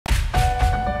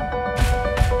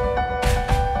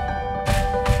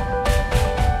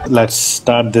Let's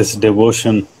start this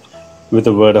devotion with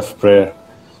a word of prayer.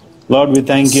 Lord, we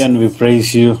thank you and we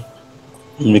praise you.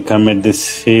 We commit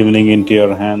this evening into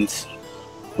your hands.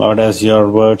 Lord, as your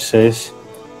word says,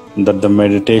 that the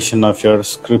meditation of your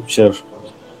scripture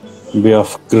be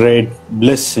of great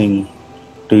blessing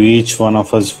to each one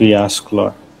of us, we ask,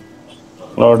 Lord.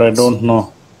 Lord, I don't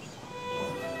know,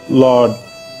 Lord,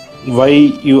 why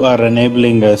you are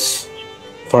enabling us,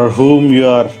 for whom you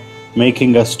are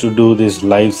making us to do these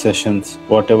live sessions,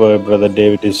 whatever Brother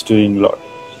David is doing, Lord.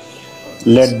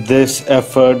 Let this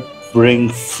effort bring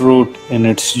fruit in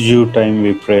its due time,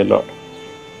 we pray, Lord.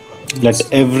 Let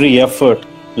every effort,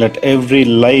 let every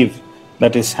life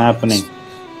that is happening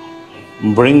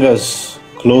bring us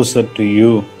closer to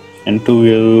you and to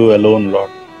you alone,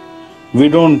 Lord. We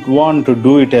don't want to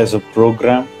do it as a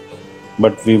program,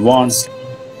 but we want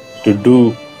to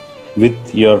do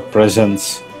with your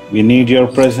presence. We need your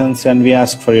presence and we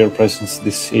ask for your presence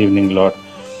this evening, Lord.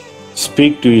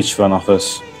 Speak to each one of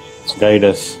us, guide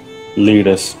us, lead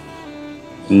us.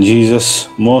 In Jesus'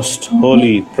 most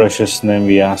holy, precious name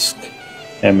we ask.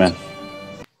 Amen.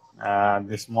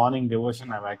 This morning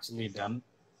devotion I've actually done.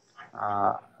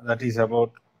 That is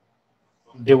about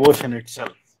devotion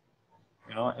itself.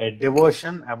 A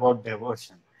devotion about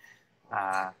devotion.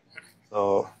 Uh,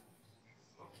 so,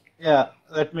 yeah,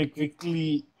 let me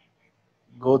quickly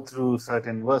go through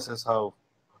certain verses how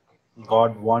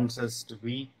God wants us to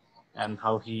be and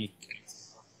how He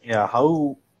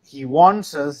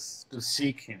wants us to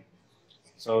seek Him.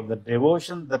 So the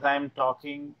devotion that I'm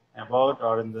talking about,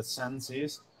 or in the sense,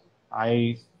 is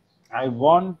I I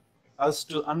want us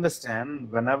to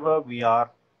understand whenever we are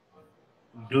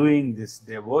doing this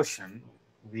devotion,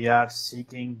 we are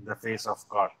seeking the face of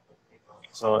God.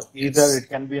 So either it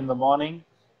can be in the morning,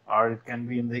 or it can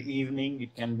be in the evening,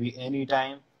 it can be any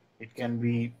time, it can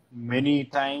be many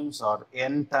times or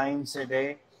n times a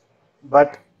day.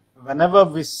 But whenever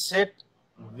we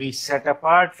set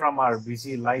apart from our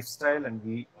busy lifestyle and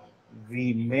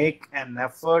we make an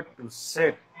effort to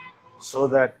sit so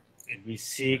that we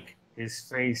seek His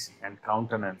face and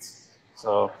countenance.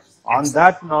 So, on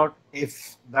that note,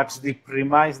 if that's the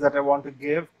premise that I want to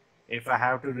give, if I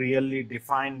have to really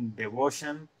define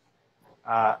devotion,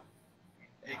 uh,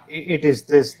 it is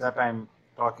this that I'm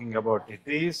talking about. It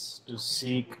is to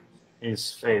seek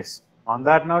His face. On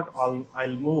that note,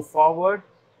 I'll move forward,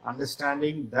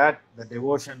 understanding that the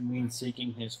devotion means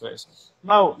seeking His face.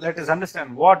 Now, let us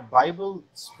understand what Bible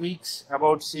speaks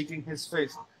about seeking His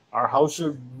face, or how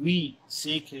should we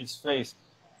seek His face,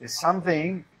 is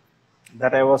something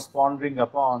that I was pondering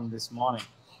upon this morning.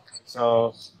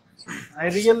 So, I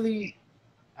really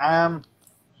am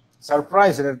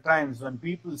surprised at times when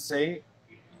people say,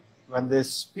 when they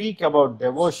speak about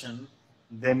devotion,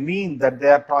 they mean that they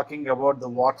are talking about the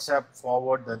WhatsApp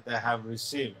forward that they have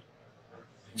received.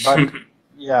 But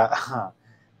yeah,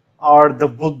 or the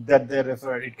book that they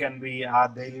refer. It can be Our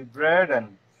Daily Bread,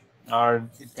 and or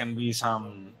it can be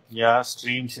some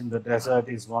Streams in the Desert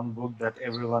is one book that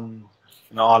everyone,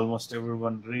 almost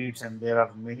everyone reads, and there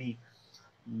are many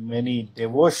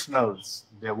devotionals.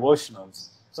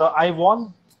 So I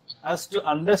want us to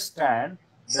understand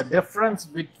the difference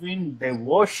between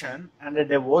devotion and a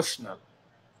devotional.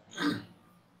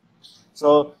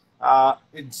 So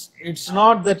it's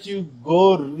not that you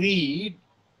go read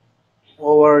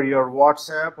over your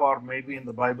WhatsApp, or maybe in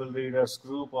the Bible readers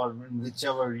group, or in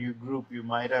whichever group you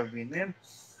might have been in.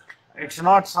 It's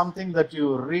not something that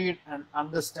you read and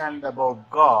understand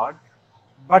about God,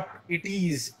 but it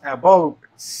is about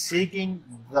seeking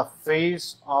the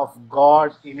face of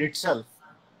God in itself.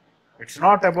 It's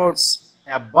not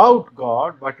about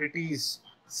God, but it is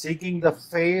seeking the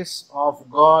face of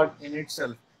God in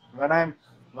itself. When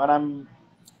I'm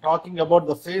talking about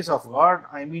the face of God,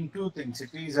 I mean two things.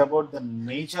 It is about the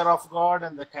nature of God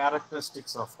and the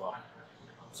characteristics of God.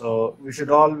 So we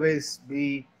should always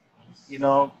be, you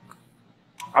know,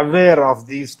 aware of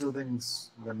these two things: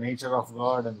 the nature of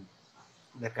God and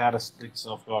the characteristics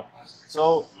of God.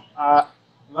 So,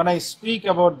 when I speak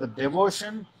about the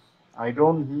devotion, I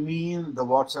don't mean the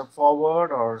WhatsApp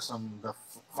forward or the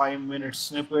 5 minute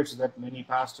snippets that many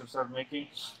pastors are making.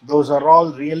 Those are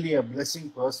all really a blessing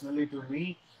personally to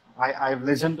me. I've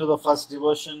listened to the first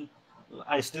devotion.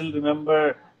 I still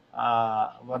remember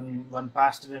when one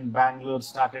pastor in Bangalore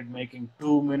started making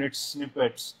 2 minute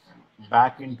snippets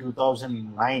back in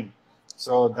 2009.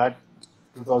 So that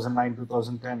 2009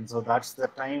 2010, so that's the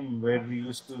time where we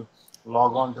used to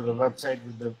log on to the website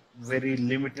with the very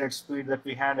limited speed that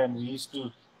we had, and we used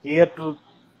to hear to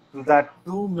that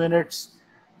 2 minutes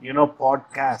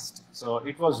podcast. So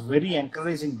it was very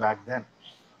encouraging back then.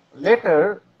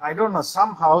 Later, I don't know,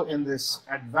 somehow in this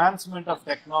advancement of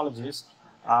technologies,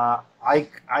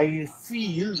 I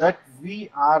feel that we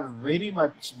are very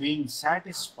much being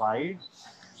satisfied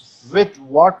with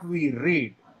what we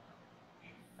read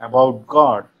about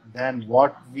God than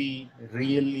what we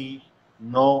really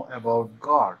know about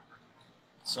God.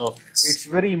 So it's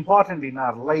very important in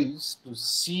our lives to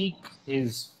seek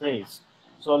His face.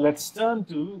 So let's turn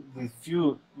to the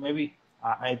few, maybe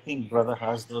I think brother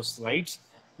has those slides.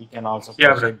 He can also Yeah,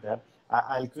 brother. project that.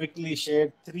 I'll quickly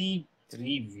share three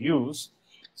views.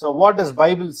 So what does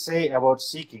Bible say about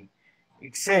seeking?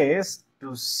 It says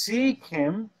to seek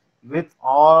Him with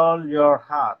all your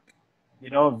heart.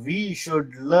 We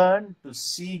should learn to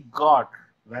see God.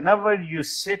 Whenever you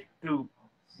sit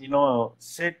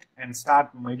and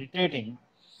start meditating,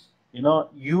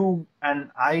 you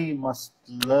and I must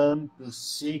learn to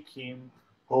seek Him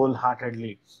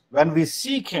wholeheartedly. When we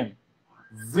seek Him,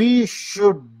 we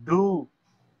should do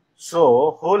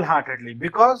so wholeheartedly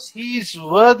because He is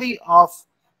worthy of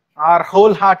our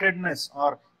wholeheartedness,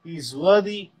 or He is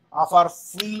worthy of our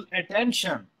full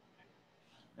attention.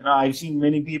 I've seen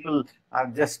many people are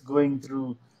just going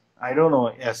through, I don't know,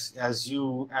 as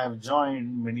you have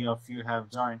joined, many of you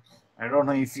have joined. I don't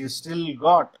know if you still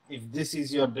got, if this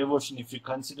is your devotion, if you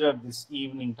consider this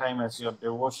evening time as your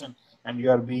devotion and you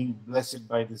are being blessed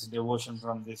by this devotion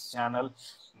from this channel.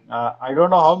 I don't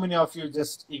know how many of you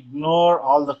just ignore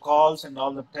all the calls and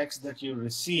all the texts that you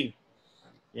receive,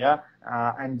 yeah,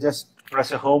 and just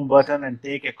press a home button and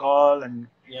take a call, and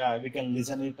yeah, we can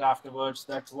listen it afterwards.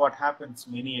 That's what happens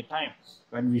many a time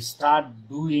when we start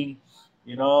doing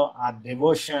our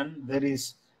devotion. There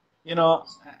is,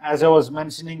 as I was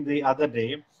mentioning the other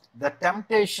day, the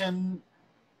temptation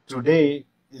today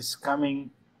is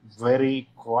coming very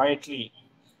quietly.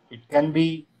 It can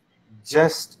be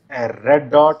just a red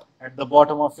dot at the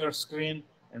bottom of your screen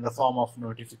in the form of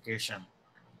notification,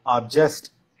 or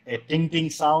just a ting ting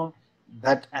sound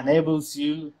that enables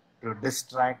you to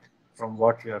distract from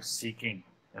what you are seeking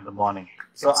in the morning.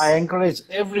 So I encourage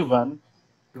everyone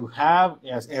to have,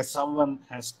 as someone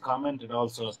has commented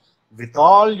also, with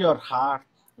all your heart,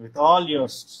 with all your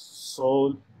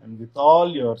soul, and with all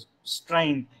your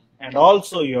strength, and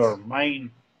also your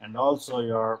mind, and also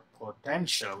your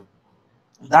potential.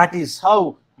 That is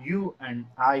how you and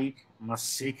I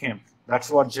must seek Him.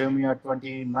 That's what Jeremiah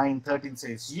 29:13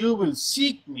 says. You will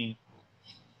seek me.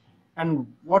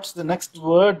 And what's the next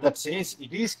word that says?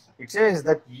 It says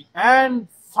that, and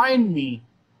find me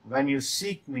when you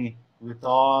seek me with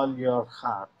all your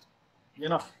heart.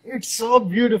 It's so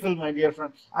beautiful, my dear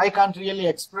friend. I can't really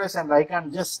express, and I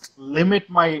can just limit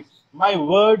my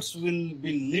words will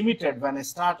be limited when I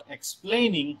start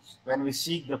explaining when we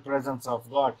seek the presence of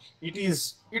God.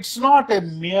 It's not a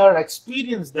mere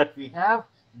experience that we have,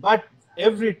 but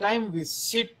every time we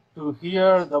sit to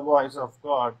hear the voice of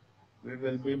God, we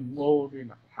will be moved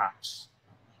in our hearts.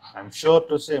 I'm sure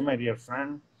to say, my dear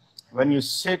friend, when you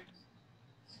sit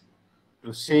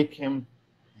to seek Him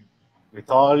with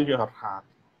all your heart,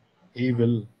 He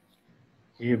will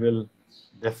he will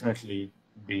definitely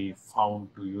be found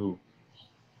to you.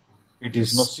 It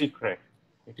is no secret.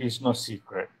 It is no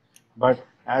secret. But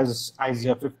as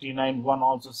Isaiah 59:1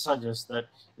 also suggests, that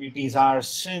it is our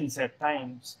sins at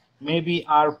times, maybe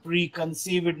our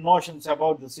preconceived notions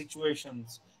about the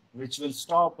situations, which will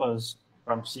stop us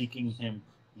from seeking Him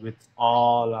with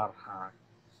all our heart.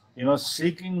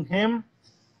 Seeking Him,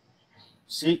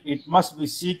 it must be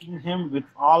seeking Him with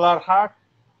all our heart,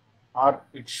 or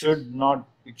it should not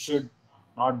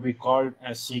be called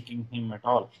as seeking Him at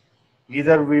all.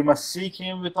 Either we must seek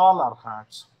Him with all our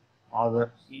hearts,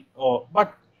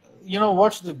 but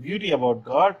what's the beauty about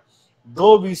God?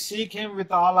 Though we seek Him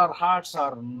with all our hearts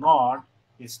or not,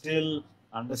 He still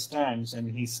understands, and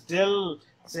He still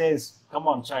says, "Come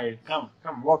on, child, come,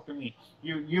 walk to me.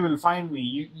 You will find me.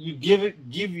 You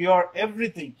give your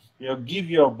everything. You give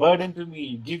your burden to me.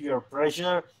 You give your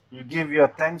pressure. You give your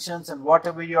tensions, and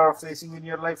whatever you are facing in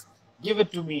your life, give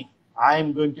it to me. I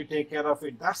am going to take care of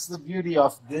it." That's the beauty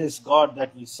of this God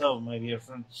that we serve, my dear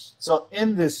friend. So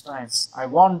in this time, I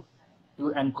want to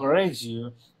encourage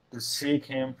you to seek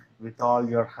Him with all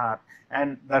your heart.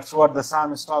 And that's what the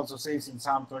psalmist also says in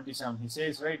Psalm 27. He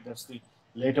says, right, that's the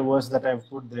later verse that I've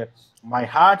put there. My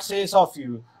heart says of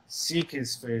you, seek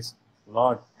His face.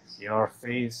 Lord, your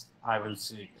face I will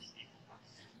seek.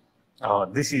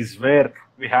 This is where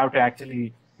we have to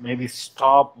actually maybe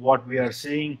stop what we are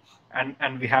saying,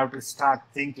 and we have to start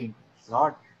thinking,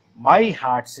 Lord, my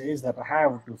heart says that I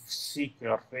have to seek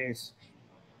your face.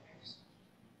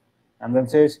 And then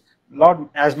says, Lord,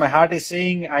 as my heart is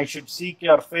saying I should seek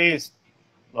your face,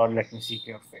 Lord, let me seek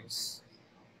your face.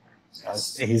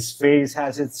 As his face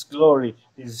has its glory,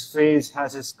 his face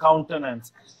has his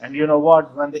countenance. And you know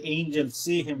what? When the angels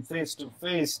see him face to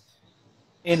face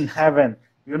in heaven,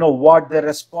 you know what they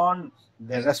respond?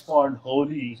 They respond,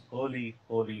 holy, holy,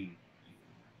 holy.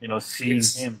 Seeing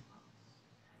Yes. him.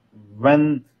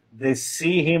 When they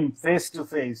see him face to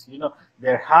face,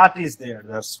 their heart is there,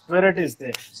 their spirit is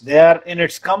there, they are in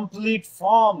its complete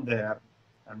form there.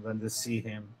 And when they see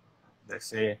him, they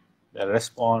say, they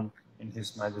respond in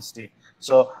his majesty.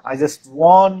 So I just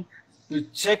want to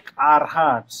check our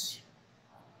hearts.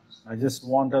 I just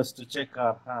want us to check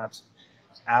our hearts.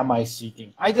 Am I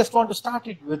seeking? I just want to start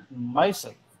it with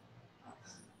myself.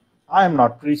 I am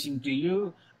not preaching to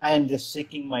you. I am just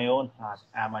seeking my own heart.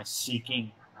 Am I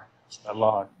seeking the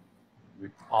Lord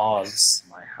with all Yes.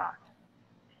 my heart?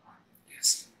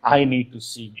 Yes. I need to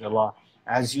seek the Lord.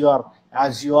 As you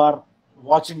are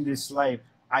watching this live,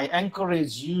 I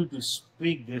encourage you to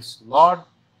speak this, Lord.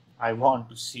 I want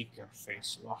to seek your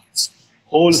face, Lord. Yes, Lord.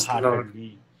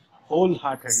 Wholeheartedly.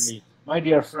 Wholeheartedly. My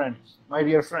dear friend,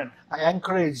 I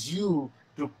encourage you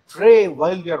to pray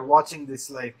while you're watching this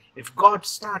live. If God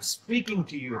starts speaking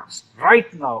to you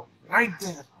right now, right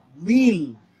there,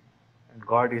 kneel, and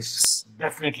God is Yes.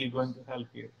 definitely going to help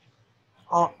you.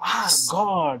 Oh, our Yes.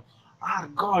 God, our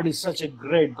God is such a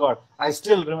great God. I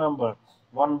still remember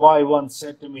one boy once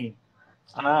said to me,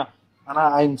 Anna, Anna,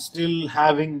 I'm still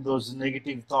having those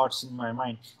negative thoughts in my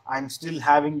mind. I'm still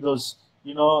having those,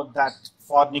 that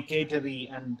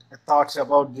fornicatory and thoughts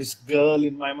about this girl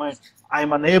in my mind.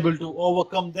 I'm unable to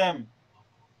overcome them.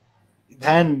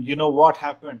 Then, you know what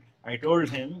happened? I told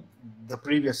him the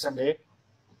previous Sunday,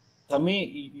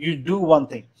 Tami, you do one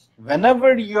thing.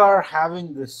 Whenever you are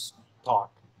having this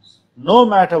thought, no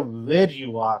matter where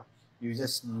you are, you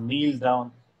just kneel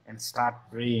down and start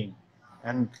praying.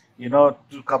 And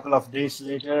two couple of days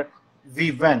later,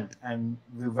 we went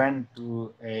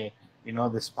to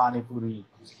this pani puri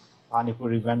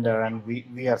vendor, and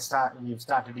we've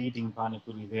started eating pani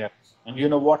puri there. And you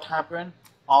know what happened?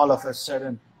 All of a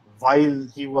sudden, while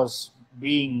he was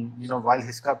while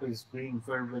his cup is being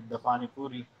filled with the pani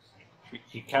puri,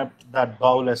 he kept that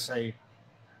bowl aside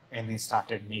and he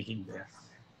started kneeling there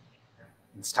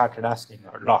and started asking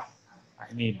our Lord,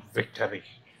 I need victory.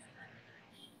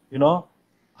 You know,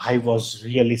 I was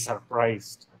really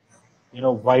surprised.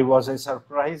 Why was I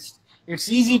surprised? It's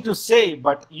easy to say,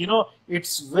 but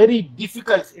it's very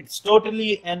difficult. It's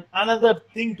totally another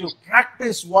thing to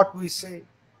practice what we say.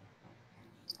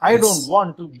 I don't Yes.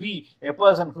 want to be a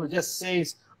person who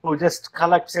just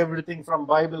collects everything from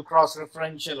Bible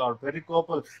cross-referential or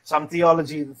pericopal, some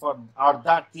theology for or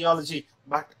that theology,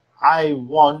 but I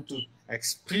want to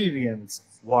experience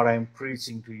what I'm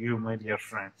preaching to you, my dear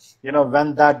friend.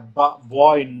 When that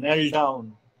boy knelt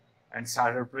down and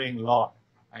started praying, Lord,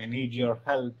 I need your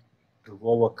help to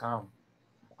overcome.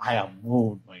 I am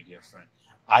moved, my dear friend.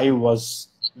 I was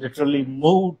literally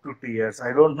moved to tears.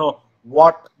 I don't know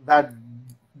what that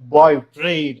boy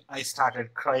prayed. I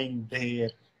started crying there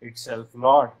itself.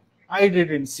 Lord, I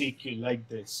didn't seek you like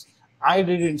this. I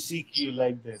didn't seek you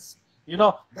like this.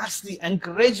 That's the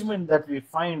encouragement that we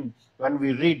find when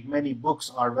we read many books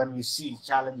or when we see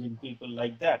challenging people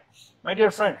like that. My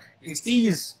dear friend, it Yes.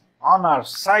 is on our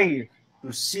side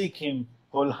to seek Him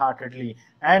wholeheartedly.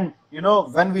 And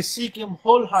when we seek Him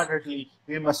wholeheartedly,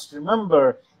 we must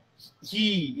remember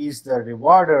He is the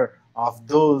rewarder of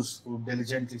those who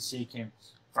diligently seek Him.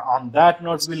 On that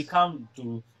note, we'll come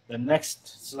to the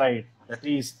next slide, that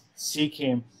is, seek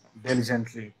Him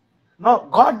diligently. No,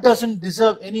 God doesn't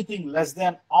deserve anything less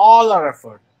than all our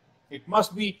effort. It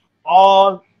must be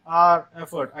all our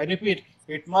effort. I repeat,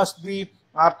 it must be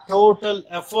our total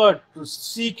effort to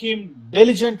seek Him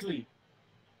diligently.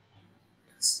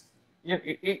 Yes.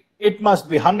 It must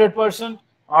be 100%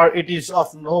 or it is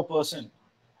of no percent.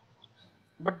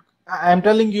 But I'm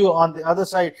telling you, on the other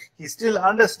side, he still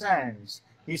understands.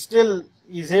 He still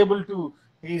is able to.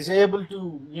 He's able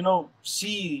to,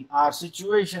 see our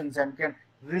situations and can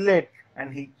relate.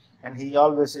 And he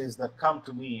always says that, "Come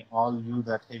to me, all you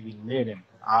that heavy laden,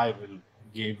 I will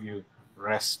give you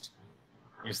rest."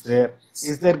 Is there Yes.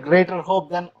 is there greater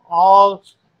hope than all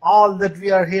that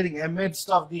we are hearing amidst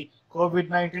of the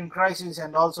COVID-19 crisis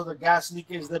and also the gas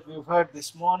leakage that we've heard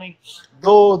this morning?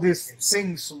 Though these Yes.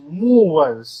 things move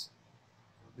us,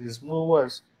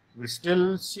 we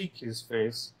still seek His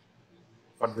face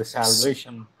for the Yes.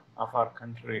 salvation of our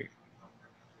country.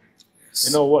 You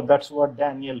Yes. know what? That's what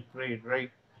Daniel prayed,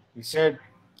 right? He said,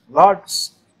 "Lord,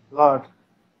 Yes. Lord,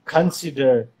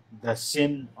 consider the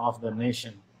sin of the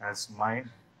nation as mine."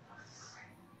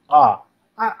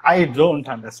 I don't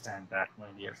understand that,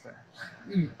 my dear friend.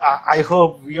 I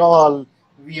hope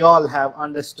we all have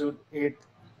understood it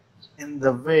in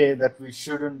the way that we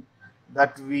shouldn't,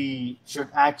 that we should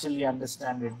actually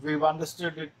understand it. We've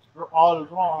understood it all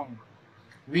wrong.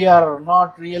 We are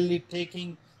not really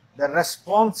taking the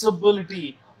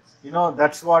responsibility.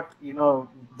 That's what,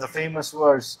 the famous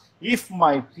verse, if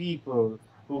my people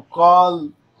who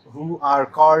are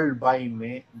called by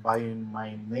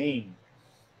my name,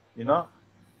 you know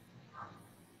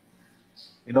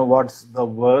what's the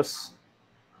verse?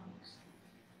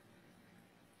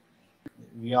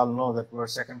 We all know that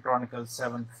verse, Second Chronicles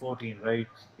 7:14, right?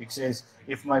 It says,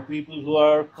 if my people who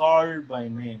are called by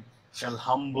name shall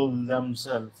humble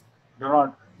themselves, do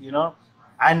not,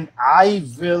 and I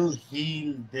will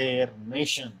heal their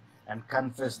nation and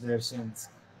confess their sins.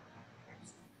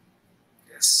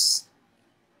 Yes.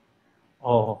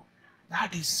 Oh,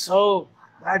 that is so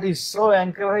that is so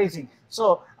encouraging.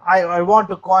 So I want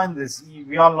to coin this.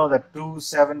 We all know that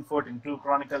 2:7:14, 2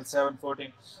 Chronicles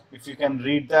 7:14. If you can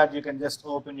read that, you can just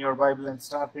open your Bible and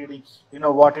start reading. You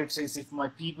know what it says: if my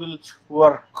people who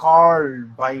are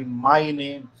called by my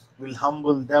name will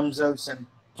humble themselves and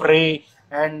pray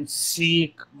and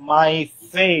seek my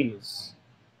face.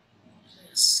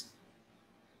 Yes.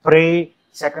 Pray,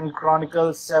 Second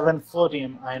Chronicles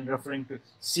 7:14, I am referring to,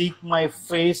 seek my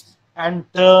face and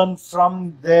turn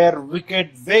from their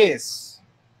wicked ways.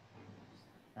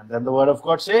 And then the word of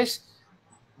God says,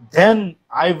 then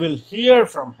I will hear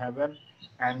from heaven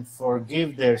and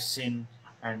forgive their sin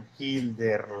and heal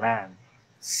their land.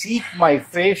 Seek my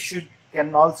face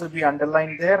can also be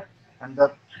underlined there, and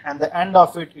the end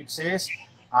of it says,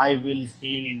 I will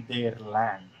heal their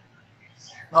land.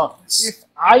 Now, if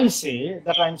I say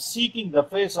that I'm seeking the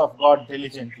face of God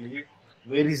diligently,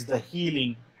 where is the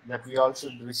healing that we all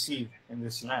should receive in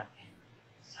this land?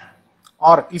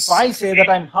 Or if I say that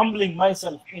I'm humbling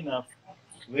myself enough,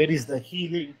 where is the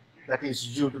healing that is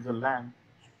due to the land?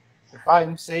 If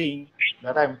I'm saying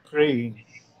that I'm praying,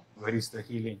 where is the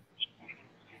healing?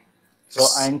 So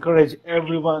I encourage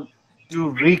everyone to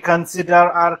reconsider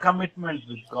our commitment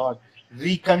with God,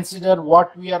 reconsider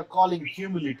what we are calling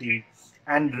humility,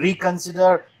 and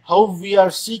reconsider how we are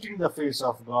seeking the face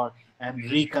of God, and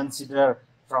reconsider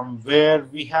from where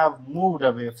we have moved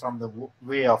away from the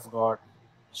way of God,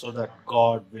 so that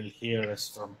God will hear us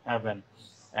from heaven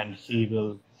and He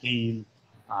will heal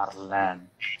our land.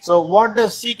 So, what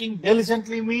does seeking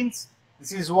diligently means?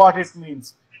 This is what it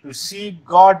means. To seek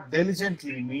God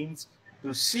diligently means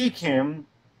to seek Him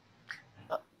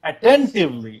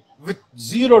attentively with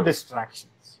zero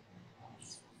distractions.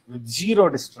 With zero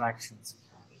distractions.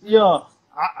 You know,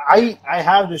 I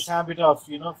have this habit of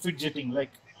fidgeting.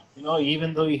 Like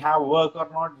even though we have work or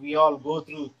not, we all go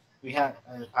through. We have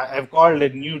I've called a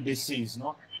new disease.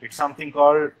 No, it's something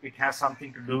called. It has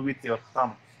something to do with your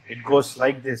thumb. It goes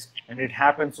like this, and it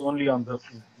happens only on the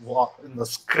in the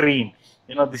screen.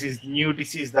 This is new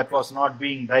disease that was not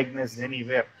being diagnosed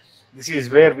anywhere. This is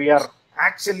where we are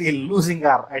actually losing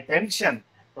our attention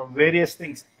from various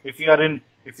things. If you are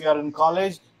in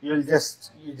college, you'll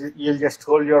just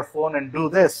hold your phone and do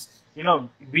this,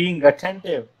 being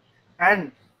attentive.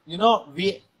 And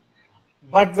we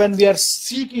but when we are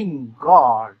seeking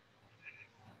God,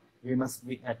 we must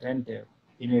be attentive.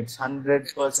 He needs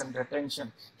 100%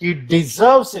 attention. He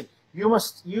deserves it.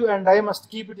 You and I must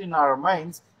keep it in our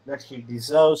minds that He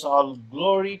deserves all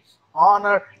glory,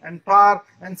 honor, and power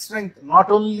and strength. Not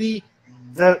only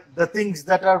the things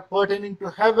that are pertaining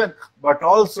to heaven, but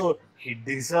also He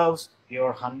deserves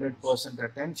your 100%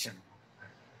 attention.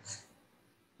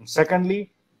 And secondly,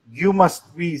 you must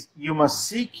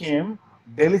seek Him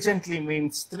diligently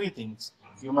means three things.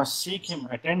 You must seek Him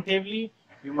attentively,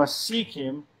 you must seek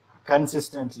Him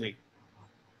consistently.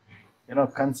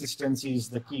 Consistency is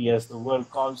the key, as the world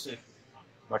calls it.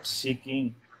 But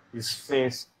seeking His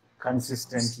face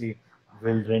consistently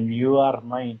will renew our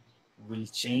mind, will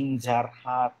change our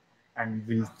heart, and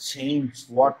will change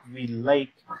what we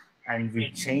like, and will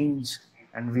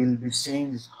be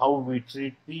changed how we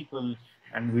treat people,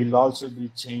 and will also be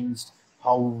changed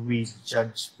how we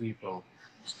judge people.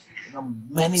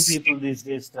 Many people these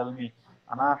days tell me,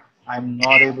 Anna, I'm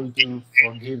not able to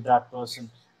forgive that person.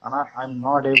 Anna, I'm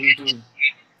not able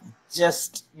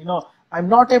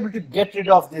to get rid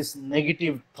of these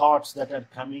negative thoughts that are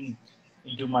coming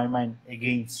into my mind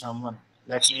against someone.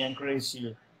 Let me encourage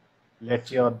you. Let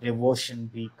your devotion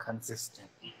be consistent.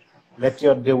 Let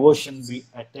your devotion be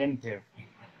attentive.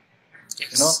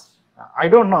 Yes. I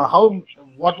don't know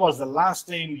what was the last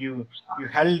time you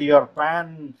held your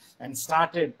pen and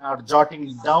started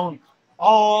jotting down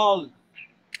all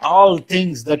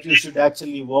things that you should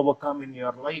actually overcome in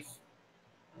your life.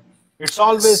 It's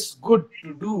always good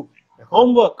to do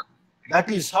homework. That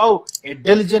is how a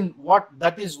diligent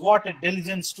that is what a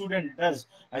diligent student does.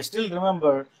 I still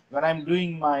remember when I'm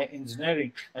doing my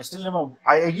engineering, I still remember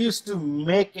I used to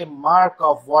make a mark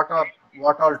of what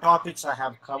all topics I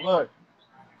have covered.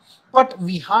 But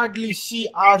we hardly see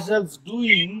ourselves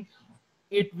doing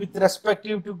it with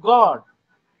respective to God.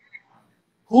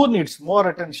 Who needs more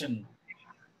attention?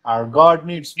 Our God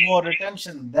needs more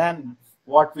attention than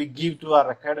what we give to our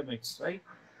academics, right?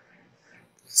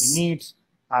 He Yes. needs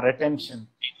our attention,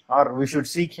 or we should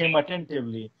seek Him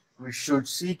attentively. We should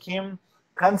seek Him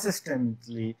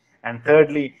consistently. And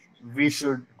thirdly, we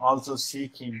should also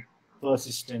seek Him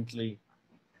persistently.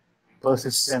 Yes.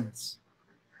 Persistence.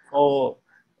 Oh,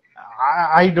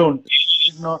 I don't,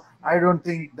 I don't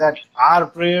think that our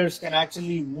prayers can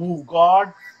actually move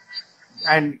God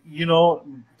and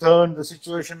turn the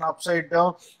situation upside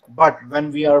down. But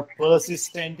when we are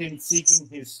persistent in seeking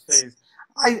His face,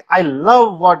 I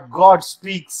love what God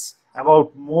speaks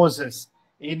about Moses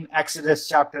in Exodus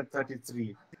chapter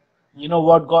 33. You know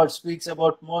what God speaks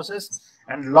about Moses?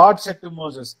 And Lord said to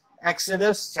Moses,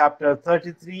 Exodus chapter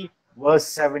 33 verse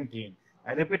 17.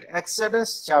 I repeat,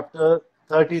 Exodus chapter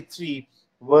 33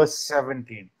 verse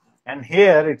 17. And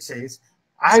here it says,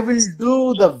 I will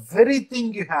do the very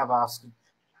thing you have asked,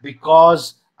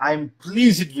 because I'm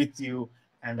pleased with you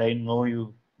and I know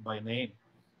you by name.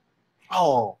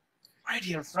 Oh, my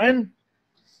dear friend,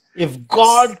 if Yes.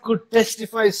 God could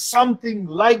testify something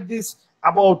like this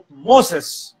about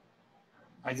Moses,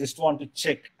 I just want to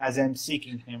check as I'm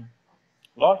seeking Him.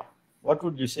 Lord, what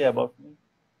would you say about me?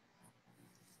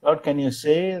 Lord, can you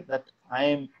say that I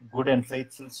am good and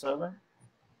faithful servant?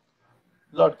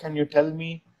 Lord, can you tell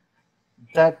me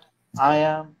that I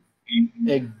am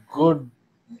a good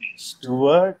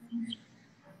steward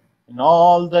in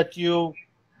all that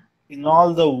in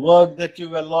all the work that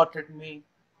you allotted me?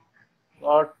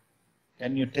 Lord,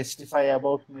 can you testify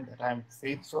about me that I am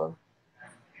faithful?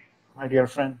 My dear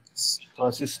friend,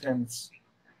 persistence,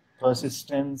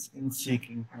 persistence in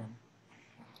seeking Him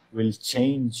will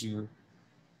change you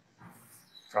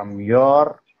from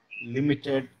your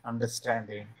limited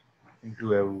understanding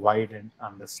into a widened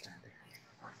understanding.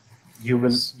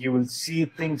 Yes. You will see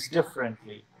things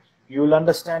differently. You will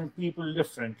understand people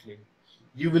differently.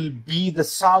 You will be the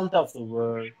salt of the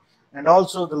world and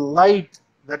also the light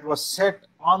that was set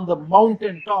on the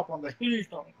mountain top, on the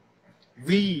hilltop.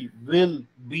 We will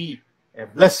be a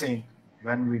blessing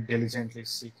when we diligently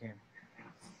seek Him.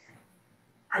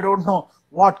 I don't know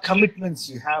what commitments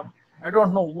you have. I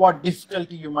don't know what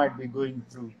difficulty you might be going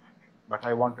through, but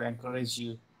I want to encourage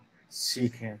you,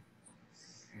 seek Him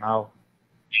now.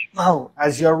 Now,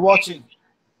 as you are watching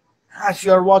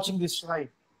this live,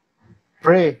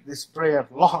 pray this prayer,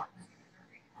 Lord,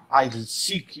 I will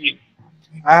seek you.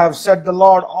 I have set the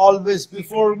Lord always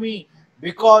before me,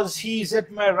 because He is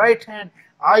at my right hand.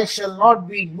 I shall not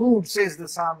be moved, says the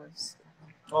psalmist.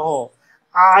 Oh,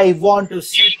 I want to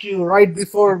set you right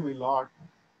before me, Lord.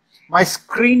 My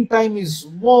screen time is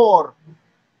more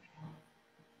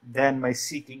than my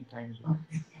seeking time, Lord.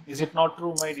 Is it not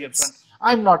true, my dear friend?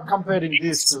 I'm not comparing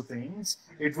these two things.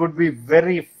 It would be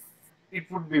very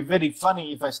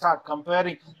funny if I start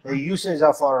comparing the usage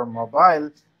of our mobile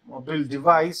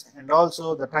device and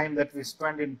also the time that we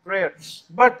spend in prayer.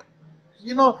 But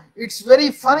it's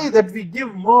very funny that we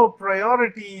give more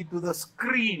priority to the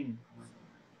screen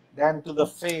than to the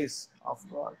face of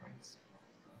God.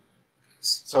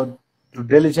 So, to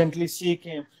diligently seek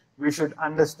Him, we should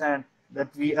understand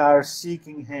that we are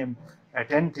seeking Him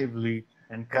attentively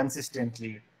and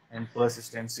consistently and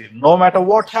persistently. No matter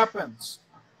what happens,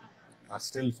 I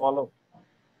still follow.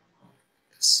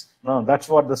 Yes. No, that's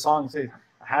what the song says.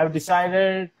 I have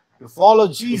decided to follow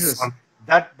To Jesus. follow.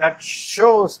 That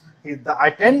shows the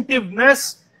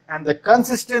attentiveness and the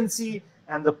consistency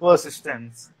and the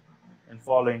persistence in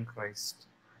following Christ.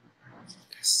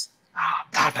 Yes.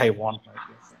 That I want, my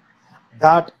dear friend.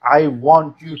 That I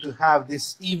want you to have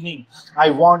this evening.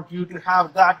 I want you to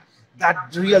have that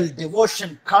real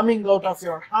devotion coming out of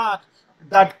your heart,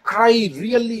 that cry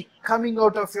really coming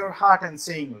out of your heart and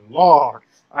saying, Lord,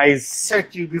 I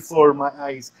set you before my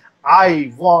eyes.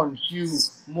 I want you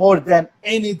more than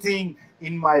anything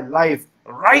in my life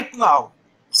right now.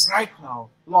 Right now,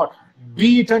 Lord,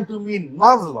 be it unto me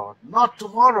now, Lord, not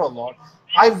tomorrow, Lord.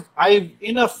 I've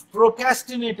enough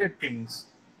procrastinated things.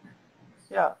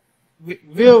 Yeah,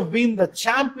 we have been the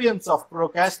champions of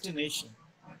procrastination,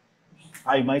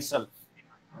 I myself.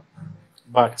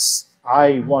 But Yes.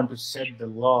 I want to set the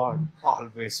Lord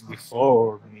always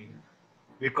before me,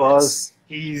 because Yes.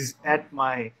 He's at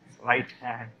my right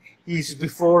hand. He's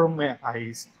before my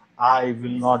eyes. I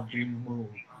will not be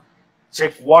moved.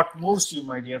 Check what moves you,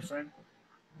 my dear friend.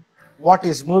 What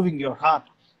is moving your heart?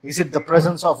 Is it the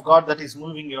presence of God that is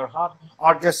moving your heart,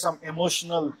 or just some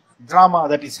emotional drama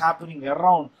that is happening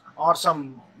around, or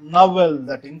some novel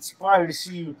that inspires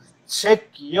you? Check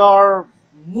your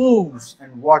moves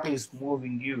and what is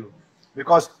moving you.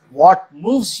 Because what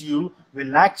moves you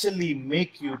will actually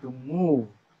make you to move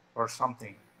for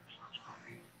something.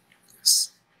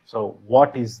 Yes. So,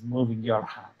 what is moving your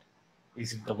heart?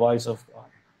 Is it the voice of God?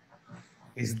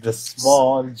 Is it the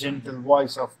small, gentle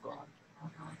voice of God?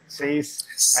 Says,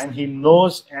 Yes. and He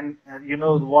knows, and you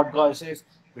know what God says?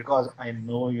 Because I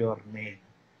know your name.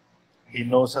 He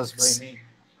knows us by name.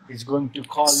 He's going to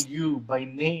call you by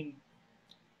name,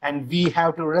 and we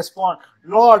have to respond.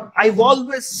 Lord, I've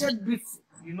always said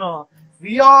before,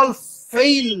 we all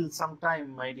fail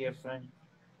sometime, my dear friend.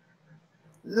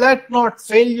 Let not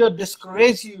failure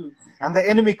discourage you. And the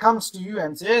enemy comes to you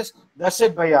and says, that's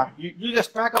it, Bhaiya. You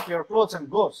just pack up your clothes and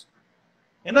goes.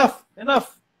 Enough,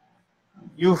 enough.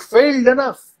 You failed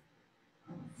enough.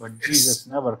 But Jesus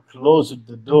never closed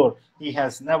the door. He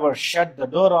has never shut the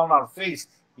door on our face,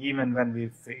 even when we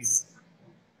fail.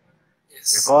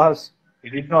 Yes. Because He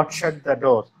did not shut the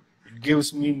door. It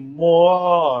gives me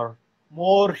more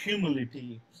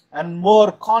humility and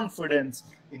more confidence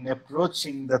in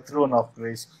approaching the throne of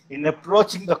grace, in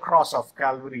approaching the cross of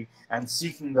Calvary and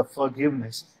seeking the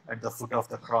forgiveness at the foot of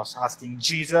the cross, asking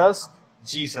Jesus,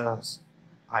 Jesus,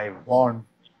 I want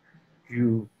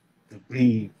you to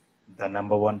be the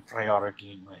number one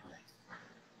priority in my life.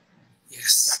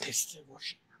 Yes. That is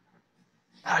devotion.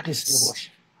 That is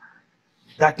devotion.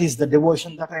 That is the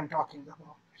devotion that I'm talking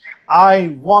about.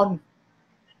 I want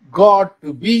God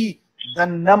to be the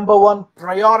number one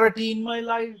priority in my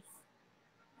life.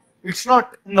 It's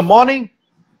not in the morning,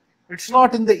 it's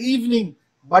not in the evening,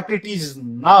 but it is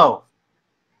now.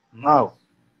 Now.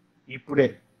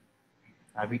 Ipude.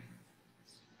 Abhi.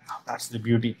 That's the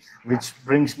beauty. Which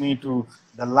brings me to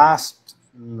the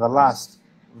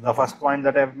first point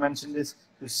that I've mentioned is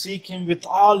to seek Him with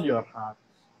all your heart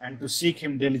and to seek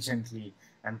Him diligently.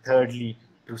 And thirdly,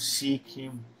 to seek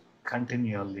Him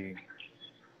continually.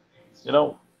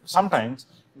 Sometimes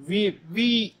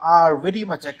we are very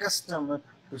much accustomed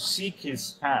to seek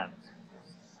His hand.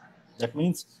 That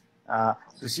means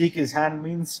to seek His hand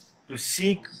means to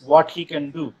seek what He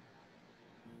can do.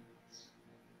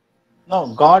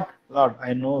 No, God, Lord,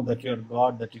 I know that you're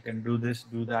God, that you can do this,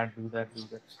 do that, do that, do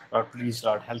that. Lord, please,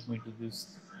 Lord, help me to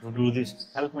do this,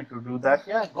 help me to do that.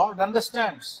 Yeah, God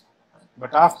understands.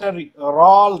 But after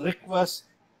all requests,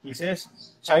 He says,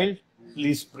 child,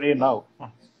 please pray now.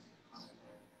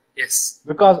 Yes.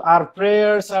 Because our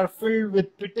prayers are filled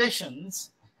with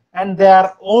petitions, and they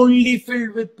are only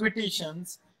filled with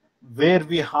petitions where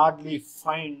we hardly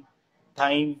find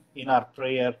time in our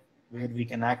prayer where we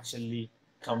can actually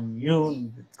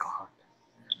commune with God,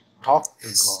 talk to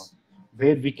God,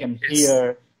 where we can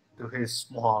hear to His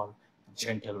small,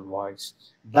 gentle voice.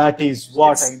 That is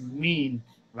what I mean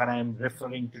when I'm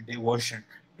referring to devotion,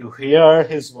 to hear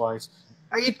His voice.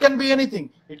 It can be anything.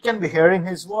 It can be hearing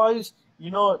His voice.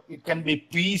 It can be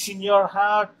peace in your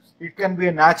heart. It can be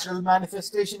a natural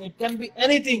manifestation. It can be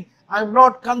anything. I'm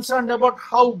not concerned about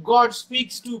how God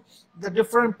speaks to the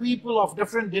different people of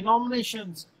different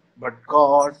denominations. But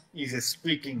God is a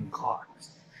speaking God.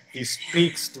 He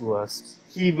speaks to us.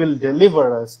 He will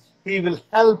deliver us. He will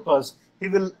help us. He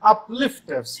will uplift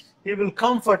us. He will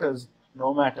comfort us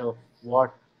no matter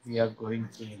what we are going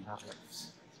through in our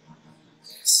lives.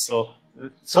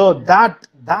 So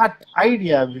that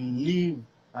idea will lead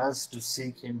us to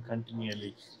seek Him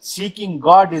continually. Seeking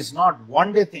God is not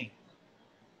one day thing.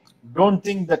 Don't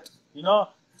think that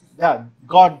yeah,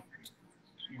 God,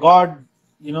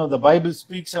 the Bible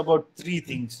speaks about three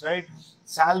things, right?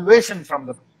 Salvation from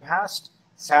the past,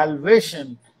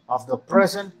 salvation of the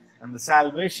present, and the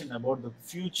salvation about the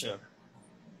future.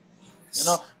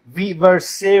 We were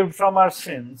saved from our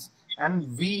sins,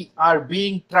 and we are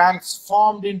being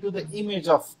transformed into the image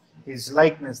of His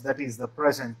likeness, that is the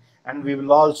present, and we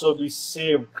will also be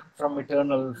saved from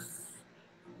eternal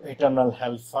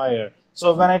hellfire.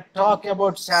 So when I talk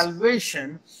about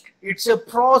salvation, it's a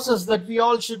process that we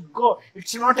all should go.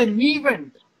 It's not an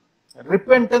event.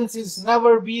 Repentance has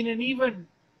never been an event.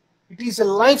 It is a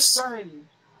lifestyle.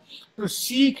 To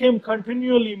seek Him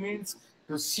continually means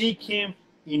to seek Him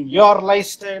in your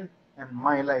lifestyle and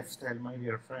my lifestyle, my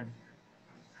dear friend.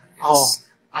 Oh,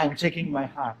 I'm checking my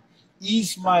heart.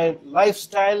 Is my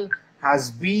lifestyle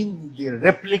has been the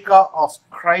replica of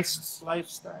Christ's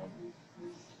lifestyle?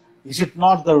 Is it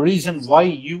not the reason why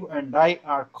you and I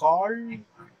are called?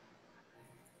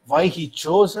 Why He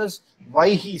chose us? Why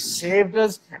He saved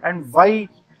us? And why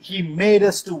He made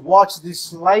us to watch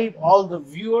this live, all the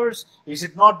viewers. Is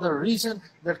it not the reason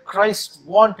that Christ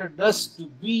wanted us to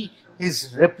be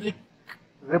his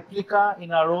replica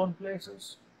in our own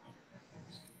places?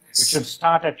 It should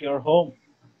start at your home.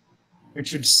 It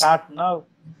should start now.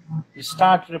 You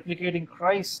start replicating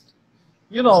Christ.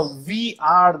 We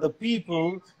are the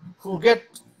people who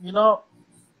get,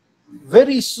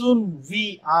 very soon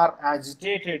we are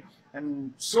agitated,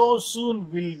 and so soon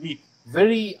we'll be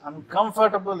very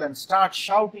uncomfortable and start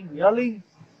shouting, yelling.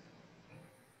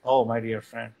 Oh, my dear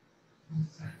friend,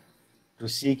 to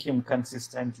seek him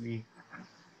consistently,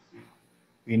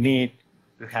 we need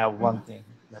to have one thing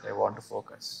that I want to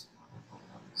focus.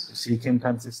 To seek him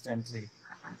consistently,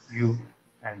 you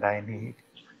and I need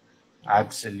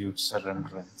absolute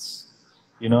surrenderance.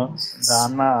 The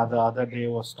Anna the other day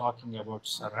was talking about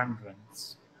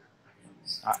surrenderance.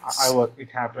 It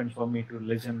happened for me to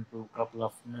listen to a couple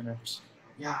of minutes.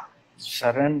 Yeah,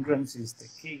 surrenderance is the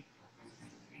key.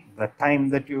 The time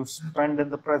that you spend in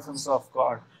the presence of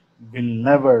God will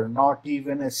never, not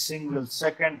even a single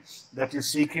second that you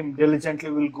seek him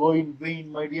diligently, will go in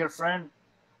vain, my dear friend.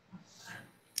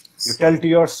 You tell to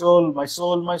your soul, my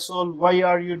soul, why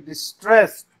are you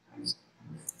distressed?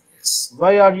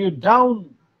 Why are you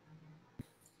down?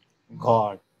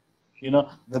 God.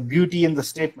 The beauty in the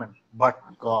statement, but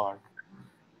God.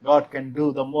 God can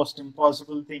do the most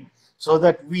impossible thing, so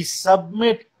that we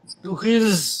submit to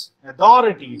his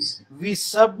authority. We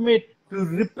submit to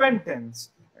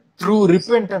repentance. Through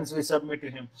repentance, we submit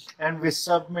to him, and we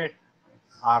submit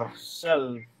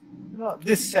ourselves.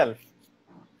 This self.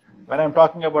 When I'm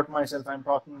talking about myself, I'm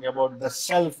talking about the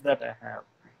self that I have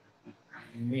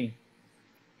in me,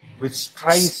 which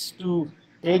tries to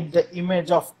take the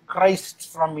image of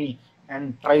Christ from me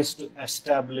and tries to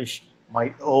establish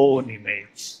my own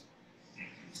image.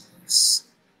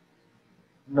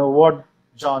 What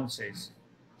John says?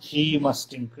 He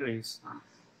must increase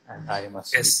and I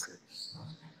must decrease.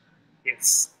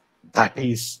 Yes. That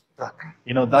is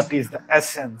the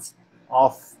essence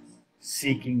of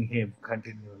seeking him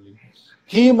continually.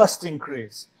 He must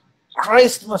increase.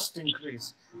 Christ must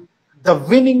increase. The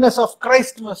winningness of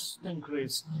Christ must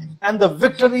increase. And the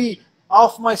victory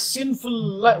of my sinful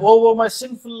life over my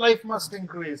sinful life must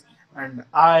increase. And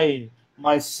I,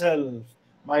 myself,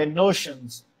 my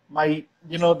notions,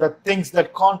 the things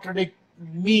that contradict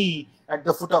me at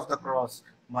the foot of the cross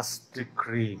must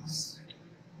decrease.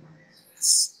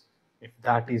 If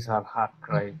that is our heart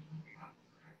cry,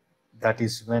 that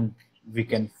is when we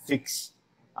can fix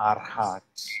our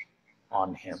hearts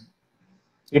on him.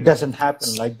 It doesn't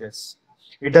happen like this.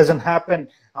 It doesn't happen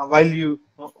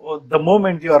the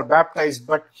moment you are baptized,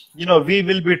 but we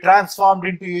will be transformed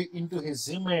into his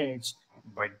image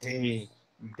by day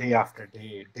after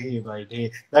day, day by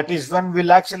day. That is when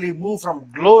we'll actually move from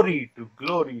glory to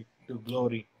glory to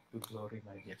glory to glory,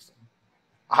 my dear son.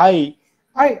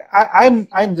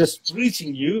 I'm just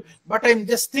preaching you, but I'm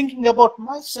just thinking about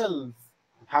myself.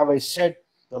 Have I set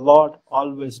the Lord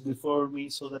always before me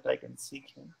so that I can seek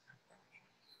him?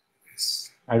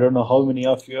 I don't know how many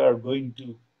of you are going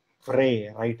to pray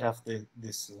right after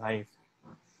this life,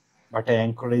 but I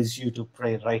encourage you to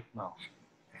pray right now,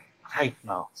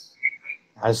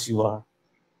 as you are.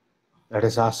 Let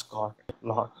us ask God,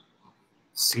 Lord,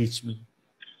 teach me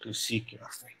to seek your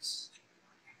face.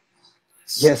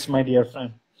 Yes, my dear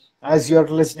friend, as you are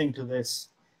listening to this,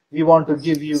 we want to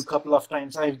give you a couple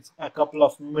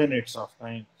of minutes of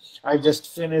time. I just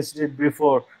finished it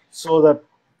before so that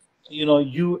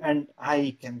you and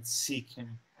I can seek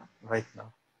him right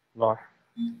now. Lord,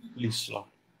 please, Lord,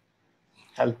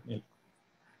 help me.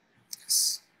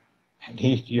 I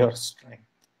need your strength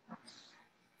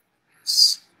to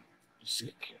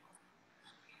seek you.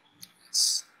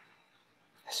 Yes,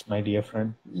 my dear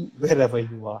friend, wherever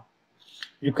you are,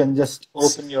 you can just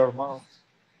open your mouth.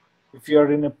 If you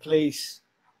are in a place,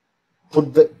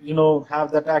 have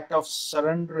that act of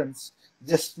surrenderance.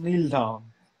 Just kneel down,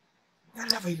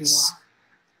 wherever you are,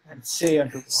 and say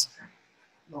unto God,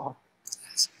 Lord,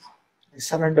 I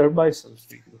surrender myself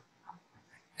to you.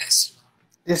 Yes, Lord.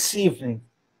 This evening,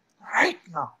 right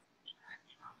now,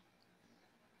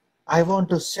 I want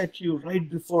to set you right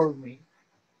before me.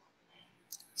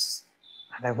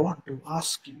 And I want to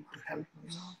ask you to help me,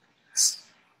 Lord.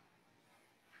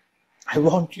 I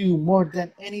want you more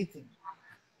than anything.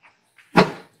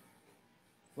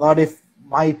 Lord, if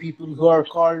my people who are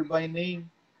called by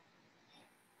name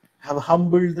have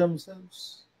humbled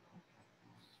themselves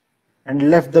and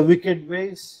left the wicked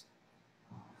ways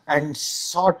and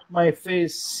sought my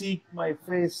face, seek my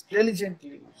face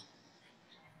diligently,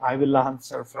 I will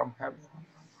answer from heaven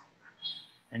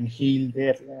and heal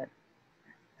their land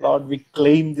Lord, we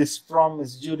claim this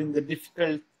promise during the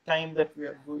difficult time that we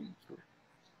are going through.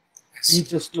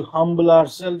 Teach us to humble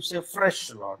ourselves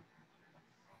afresh, Lord.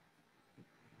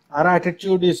 Our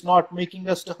attitude is not making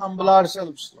us to humble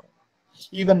ourselves, Lord.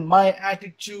 Even my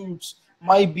attitudes,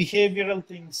 my behavioral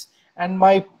things, and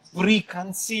my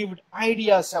preconceived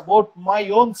ideas about my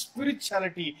own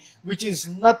spirituality, which is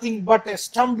nothing but a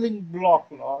stumbling block,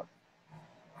 Lord.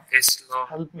 Yes, Lord.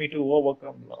 Help me to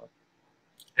overcome, Lord.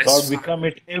 Yes, Lord, we Father.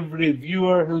 commit every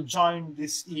viewer who joined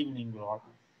this evening, Lord.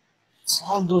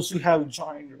 All those who have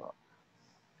joined, Lord.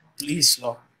 Please,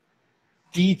 Lord,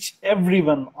 teach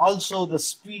everyone, also the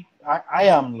speak I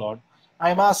am, Lord.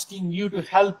 I'm asking you to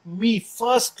help me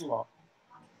first, Lord,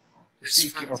 to Yes,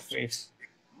 seek Father. your face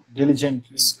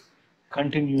diligently, Yes,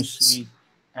 continuously,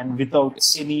 and without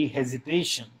any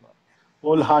hesitation, Lord.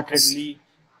 Wholeheartedly,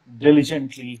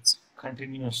 diligently,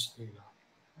 continuously,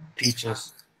 Lord. Teach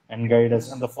us and guide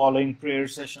us. And the following prayer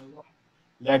session, Lord,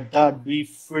 let that be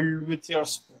filled with your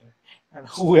spirit. And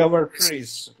whoever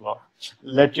prays, Lord,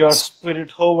 let your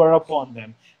spirit hover upon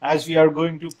them as we are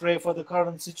going to pray for the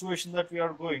current situation that we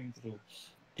are going through.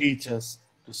 Teach us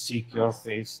to seek your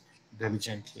face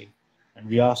diligently. And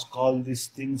we ask all these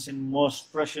things in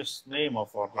most precious name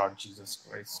of our Lord Jesus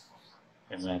Christ.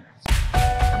 Amen.